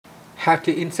how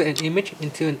to insert an image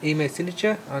into an email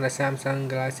signature on a Samsung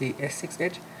Galaxy S6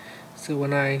 Edge. So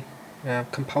when I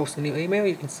compose a new email,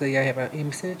 you can see I have an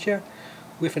email signature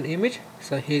with an image.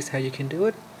 So here's how you can do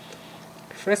it.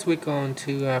 First, we're going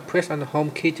to press on the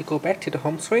home key to go back to the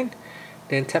home screen.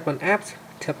 Then tap on apps,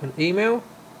 tap on email.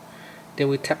 Then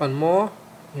we tap on more,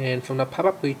 and from the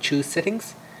pop-up we choose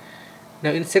settings. Now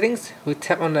in settings, we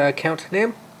tap on the account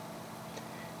name.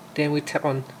 Then we tap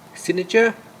on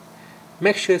signature.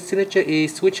 Make sure signature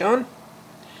is switched on.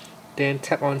 Then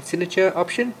tap on signature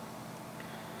option.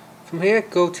 From here,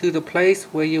 go to the place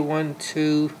where you want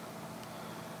to.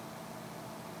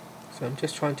 So I'm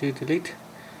just trying to delete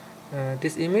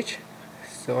this image,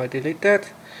 so I delete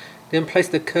that. Then place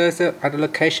the cursor at the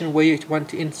location where you want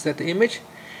to insert the image,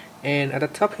 and at the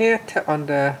top here, tap on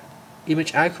the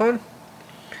image icon.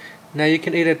 Now you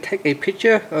can either take a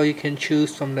picture or you can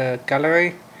choose from the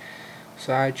gallery.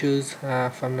 So I choose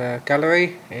from the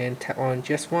gallery and tap on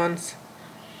just once.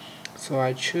 So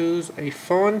I choose a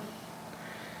phone,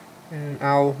 and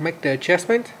I'll make the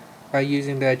adjustment by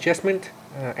using the adjustment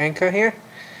anchor here.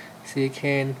 So you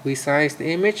can resize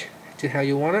the image to how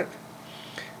you want it.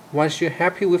 Once you're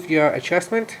happy with your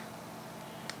adjustment,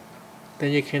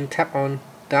 then you can tap on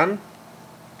done.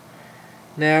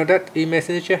 Now that email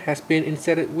signature has been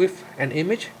inserted with an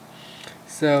image.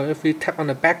 So if we tap on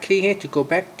the back key here to go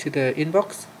back to the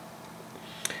inbox,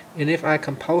 and if I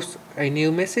compose a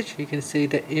new message, you can see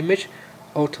the image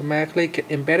automatically get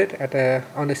embedded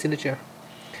on the signature.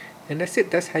 And that's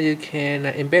it. That's how you can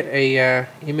embed a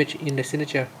image in the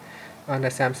signature on the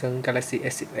Samsung Galaxy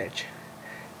S6 Edge.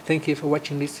 Thank you for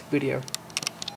watching this video.